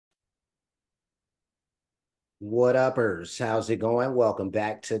What uppers? How's it going? Welcome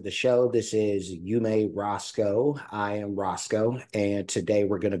back to the show. This is Yume Roscoe. I am Roscoe, and today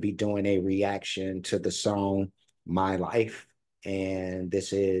we're going to be doing a reaction to the song My Life. And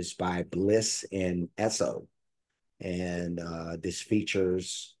this is by Bliss N Eso. And this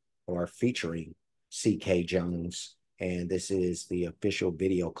features or featuring Ceekay Jones. And this is the official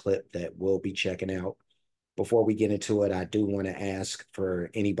video clip that we'll be checking out. Before we get into it, I do want to ask for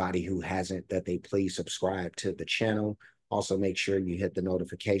anybody who hasn't that they please subscribe to the channel. Also, make sure you hit the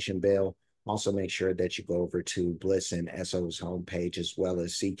notification bell. Also, make sure that you go over to Bliss N Eso's homepage as well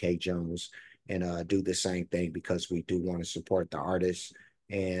as Ceekay Jones and do the same thing because we do want to support the artists.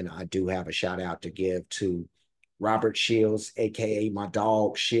 And I do have a shout out to give to Robert Shields, aka my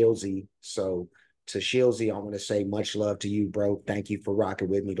dog Shieldsy. So to Shieldsy, I want to say much love to you, bro. Thank you for rocking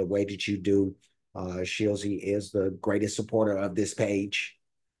with me the way that you do. Shieldsy is the greatest supporter of this page,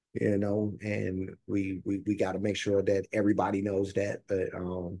 and we got to make sure that everybody knows that. But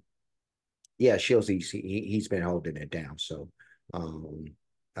yeah, Shieldsy, he's been holding it down. So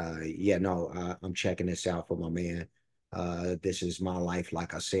yeah, no, I'm checking this out for my man. This is my life,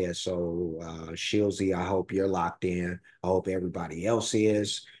 like I said. So Shieldsy, I hope you're locked in. I hope everybody else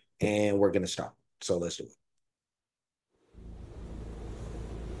is, and we're gonna start. So let's do it.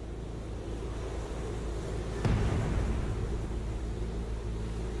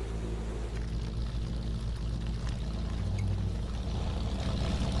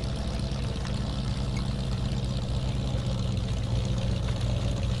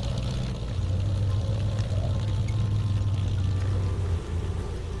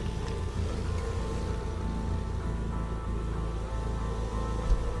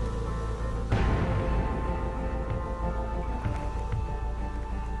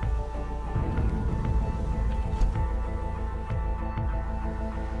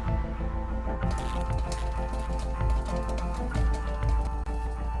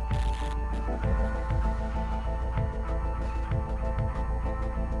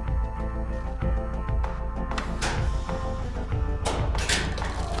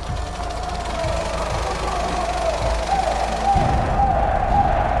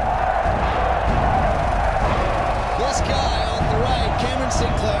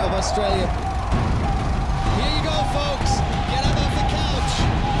 Australia. Here you go, folks. Get up off the couch.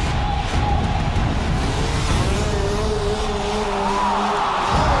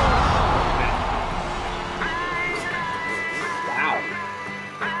 Wow.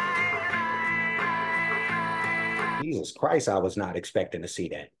 Jesus Christ, I was not expecting to see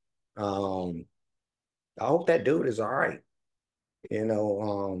that. I hope that dude is all right.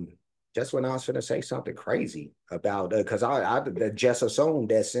 Just when I was going to say something crazy about because I just assumed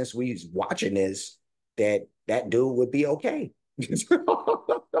that since we was watching this, that dude would be okay. I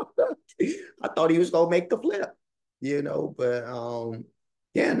thought he was gonna make the flip, but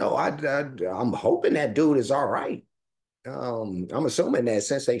yeah, no, I'm hoping that dude is all right. I'm assuming that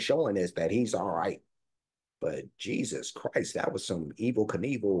since they showing this that he's all right. But Jesus Christ, that was some evil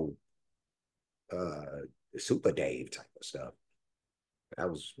Knievel Super Dave type of stuff. That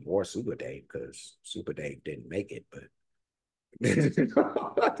was more Super Dave because Super Dave didn't make it, but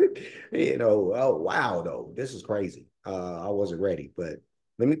oh wow, though. This is crazy. I wasn't ready, but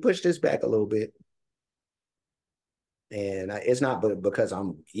let me push this back a little bit. And it's not because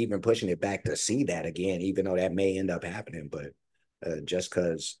I'm even pushing it back to see that again, even though that may end up happening, but just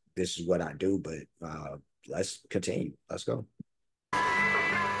because this is what I do. But let's continue. Let's go.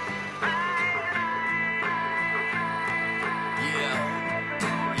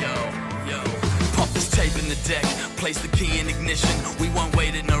 Tape in the deck, place the key in ignition. We won't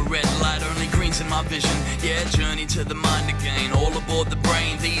wait at no red light, only greens in my vision. Yeah, journey to the mind again, all aboard the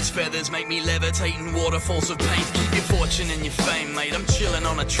brain. These feathers make me levitate in waterfalls of paint. Keep your fortune and your fame, mate. I'm chilling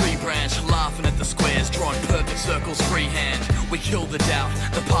on a tree branch, laughing at the squares, drawing perfect circles freehand. We kill the doubt,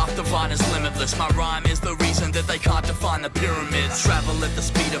 the path divine is limitless. My rhyme is the reason that they can't define the pyramids. Travel at the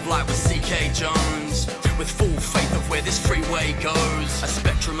speed of light with Ceekay Jones, with full faith of where this freeway goes. A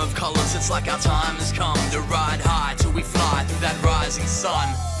spectrum of colors, it's like our time has come to ride high till we fly through that rising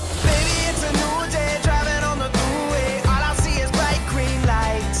sun. Baby, it's a new day, driving on the thruway. All I see is bright green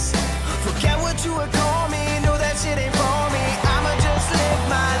lights. Forget what you would call me, know that shit ain't for me. I'ma just live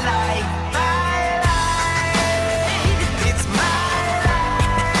my life. My life. It's my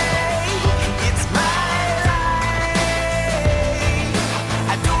life. It's my life.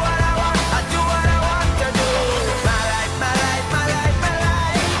 I do what I want, I do what I want to do. My life, my life, my life, my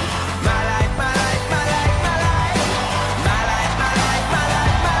life. My life, my life, my life, my life. My life, my life, my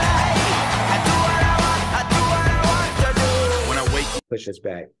life, my life. I do what I want, I do what I want to do. Push this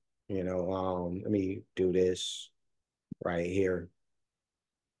back. Let me do this right here.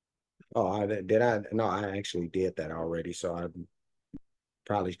 Oh, did I? No, I actually did that already. So I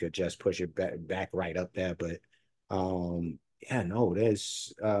probably could just push it back right up there. But yeah, no,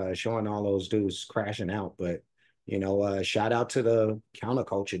 there's showing all those dudes crashing out. But shout out to the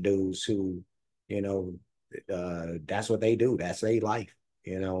counterculture dudes who, you know, that's what they do. That's their life,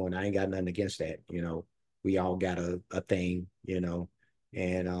 and I ain't got nothing against that. We all got a thing, and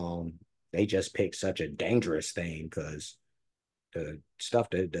they just picked such a dangerous thing because the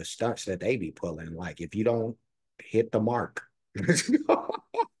stunts that they be pulling, like if you don't hit the mark,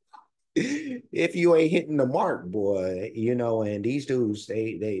 if you ain't hitting the mark, boy, and these dudes,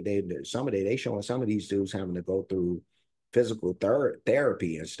 they showing some of these dudes having to go through physical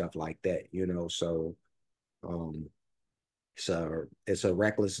therapy and stuff like that, um, so it's a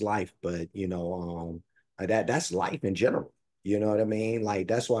reckless life, but that's life in general. You know what I mean? Like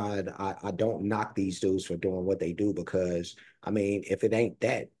that's why I don't knock these dudes for doing what they do because I mean, if it ain't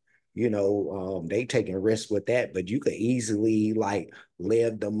that, they taking risks with that, but you could easily like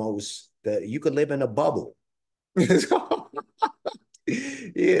live you could live in a bubble. That's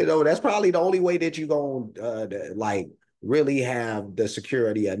probably the only way that you're gonna like really have the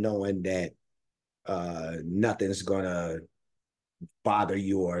security of knowing that nothing's gonna bother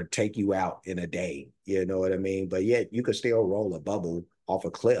you or take you out in a day. You know what I mean? But yet you could still roll a bubble off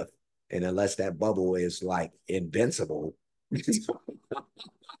a cliff. And unless that bubble is like invincible, then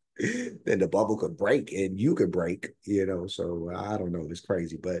the bubble could break and you could break, So I don't know. It's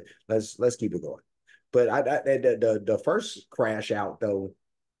crazy, but let's keep it going. But the first crash out though,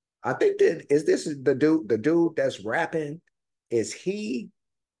 I think that is this the dude that's rapping? Is he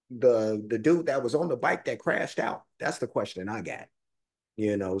the dude that was on the bike that crashed out? That's the question I got.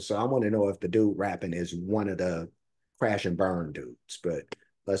 So I want to know if the dude rapping is one of the crash and burn dudes, but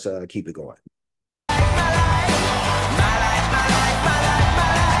let's keep it going.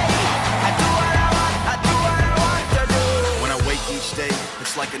 When I wake each day,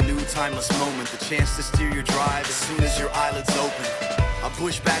 it's like a new timeless moment, the chance to steer your drive as soon as your eyelids open. I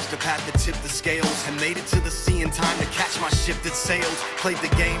pushed back the path that tipped the scales and made it to the sea in time to catch my ship that sailed. Played the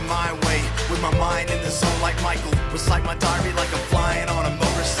game my way, with my mind in the zone like Michael. Recite my diary like I'm flying on a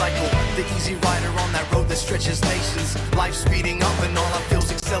motorcycle. The easy rider on that road that stretches nations. Life speeding up and all I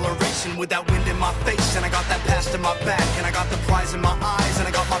feel's acceleration. With that wind in my face and I got that past in my back. And I got the prize in my eyes and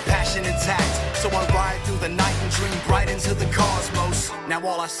I got my passion intact. So I ride through the night and dream bright into the cosmos. Now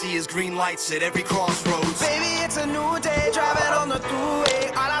all I see is green lights at every crossroads. Baby, it's a new day, driving on the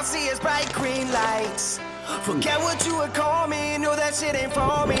thruway. All I see is bright green lights. Forget what you would call me, know that shit ain't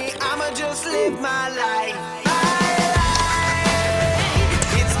for me. I'ma just live my life. My life.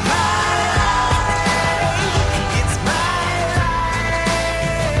 It's my life. It's my life.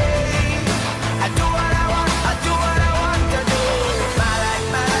 I do what I want, I do what I want to do. My life,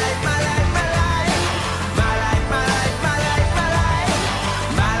 my life, my life, my life. My life, my life, my life, my life.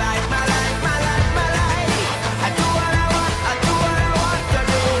 My life, my life, my life, my life. I do what I want, I do what I want to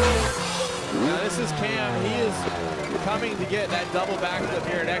do. Now this is Cam. He is coming to get that double backflip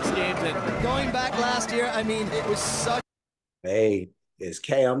here at X Games, and going back last year, I mean, it was such. Hey, is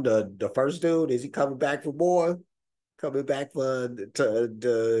Cam the first dude? Is he coming back for more? Coming back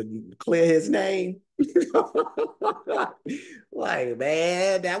to clear his name? Like,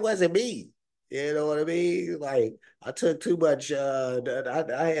 man, that wasn't me. You know what I mean? Like, I took too much.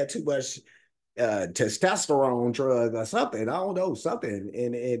 I had too much testosterone drug or something. I don't know, something.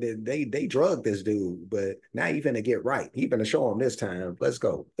 And they drugged this dude, but now he finna get right. He finna show him this time. Let's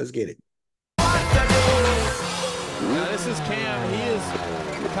go. Let's get it. Now this is Cam. He is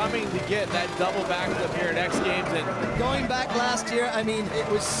coming to get that double backflip here at X Games, and going back last year, I mean, it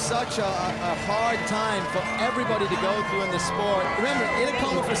was such a hard time for everybody to go through in the sport. Remember, in a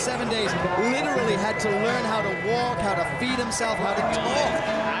coma for 7 days, literally had to learn how to walk, how to feed himself, how to talk.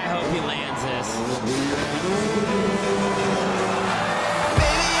 I hope he lands this.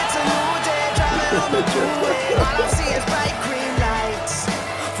 Baby, it's a new day, driving on the thruway. All I see is bright green lights.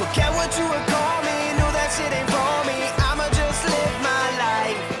 Forget what you would call me, know that shit ain't for me. I'ma just live my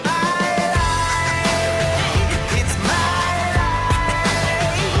life. My life. It's my life.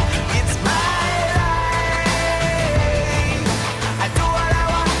 It's my life. I do what I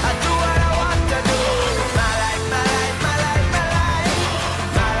want, I do what I want to do. My life, my life, my life, my life.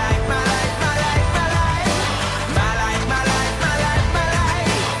 My life, my life, my life, my life. My life, my life, my life, my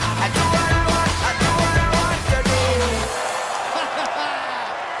life. I do what I want, I do what I want to do.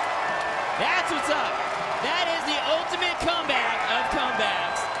 Yeah,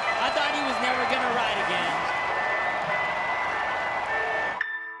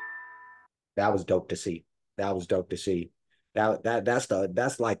 That was dope to see. That was dope to see.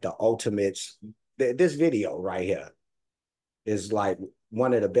 That's like the ultimate. This video right here is like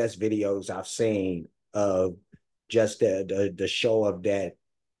one of the best videos I've seen of just the show of that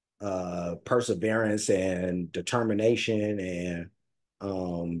perseverance and determination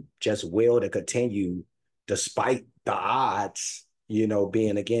and just will to continue despite the odds,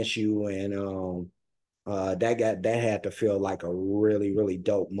 being against you. And that had to feel like a really, really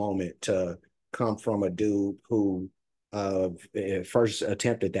dope moment to come from a dude who first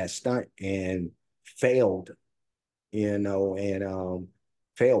attempted that stunt and failed, and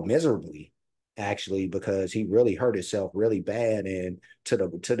failed miserably, actually, because he really hurt himself really bad, and to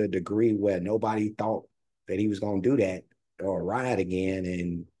the degree where nobody thought that he was going to do that or ride again.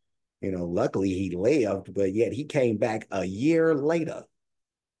 And luckily he lived, but yet he came back a year later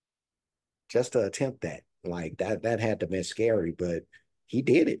just to attempt that. Like that had to be scary, but he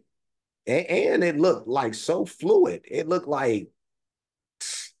did it. And it looked like so fluid. It looked like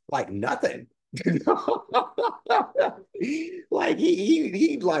nothing. Like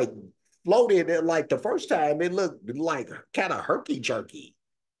he like floated it. Like the first time it looked like kind of herky jerky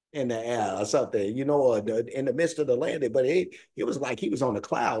in the air or something, or in the midst of the landing. But it was like he was on a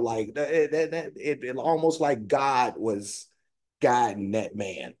cloud. Like it almost like God was guiding that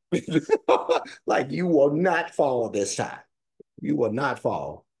man. Like, you will not fall this time. You will not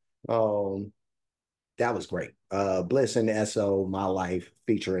fall. Um, that was great. Bliss N Eso, My Life,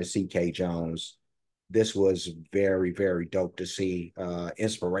 featuring Ceekay Jones. This was very, very dope to see,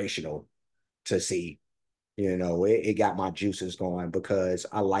 inspirational to see. It got my juices going because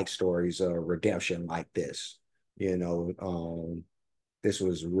I like stories of redemption like this. This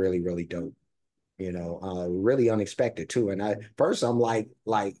was really, really dope. Really unexpected too. And first I'm like,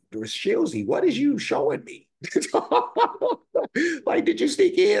 Shilzy, what is you showing me? Like, did you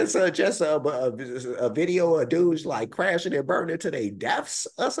sneak in just a video of dudes like crashing and burning to their deaths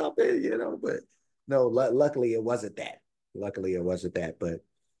or something? But no, luckily it wasn't that. Luckily it wasn't that. But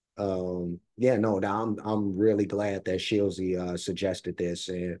yeah, no, I'm really glad that Shilzy suggested this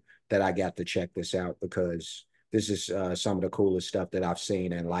and that I got to check this out, because this is some of the coolest stuff that I've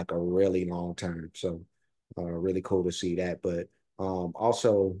seen in like a really long time. So really cool to see that. But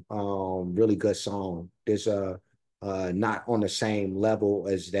also really good song. There's not on the same level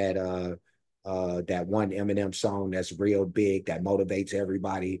as that one Eminem song that's real big that motivates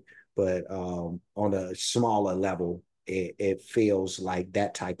everybody, but on a smaller level, it feels like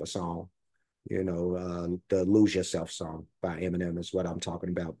that type of song. The Lose Yourself song by Eminem is what I'm talking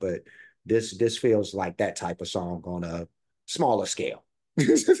about. But this feels like that type of song on a smaller scale.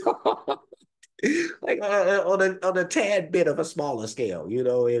 Like on a tad bit of a smaller scale.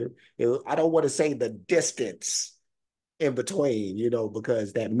 I don't want to say the distance in between,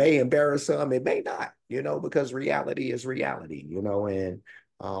 because that may embarrass some, it may not, because reality is reality, and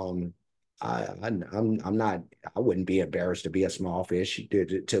I'm not, I wouldn't be embarrassed to be a small fish.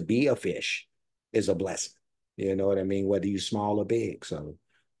 To be a fish is a blessing. You know what I mean? Whether you small or big. So,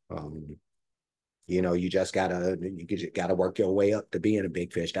 um, you just gotta work your way up to being a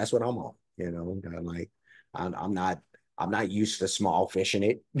big fish. That's what I'm on. I'm like, I'm not used to small fishing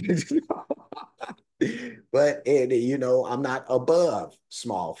it. But I'm not above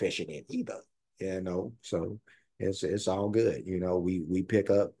small fishing it either. So it's all good. We pick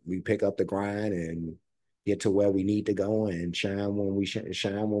up the grind and get to where we need to go and shine when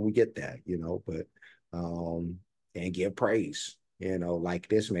we get there. But and give praise. Like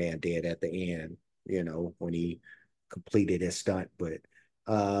this man did at the end. When he completed his stunt. But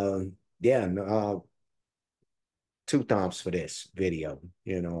yeah, two thumbs for this video.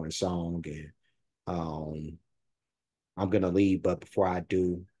 And song. And I'm going to leave, but before I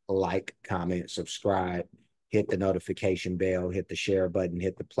do, like, comment, subscribe, hit the notification bell, hit the share button,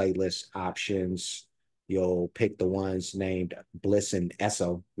 hit the playlist options. You'll pick the ones named Bliss N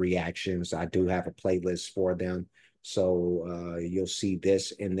Eso reactions. I do have a playlist for them. So you'll see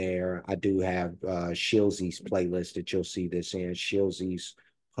this in there. I do have Shilzy's playlist that you'll see this in, Shilzy's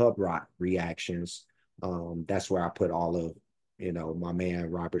Hub Rock reactions. That's where I put all of, my man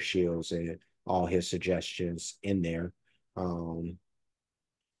Robert Shields and all his suggestions in there.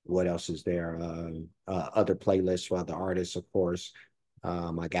 What else is there? Other playlists for other artists, of course.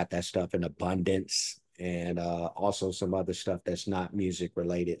 I got that stuff in abundance, and also some other stuff that's not music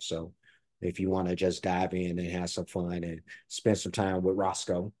related. So if you want to just dive in and have some fun and spend some time with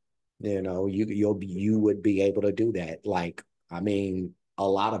Roscoe, you would be able to do that. Like, I mean, a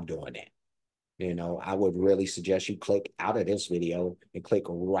lot of doing that. I would really suggest you click out of this video and click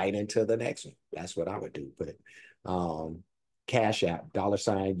right into the next one. That's what I would do. But Cash App,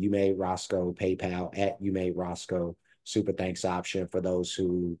 $ you made Roscoe, PayPal at you made Roscoe. Super thanks option for those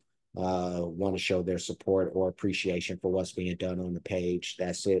who want to show their support or appreciation for what's being done on the page.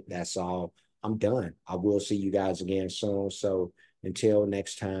 That's it. That's all. I'm done. I will see you guys again soon. So until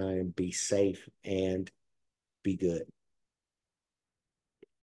next time, be safe and be good.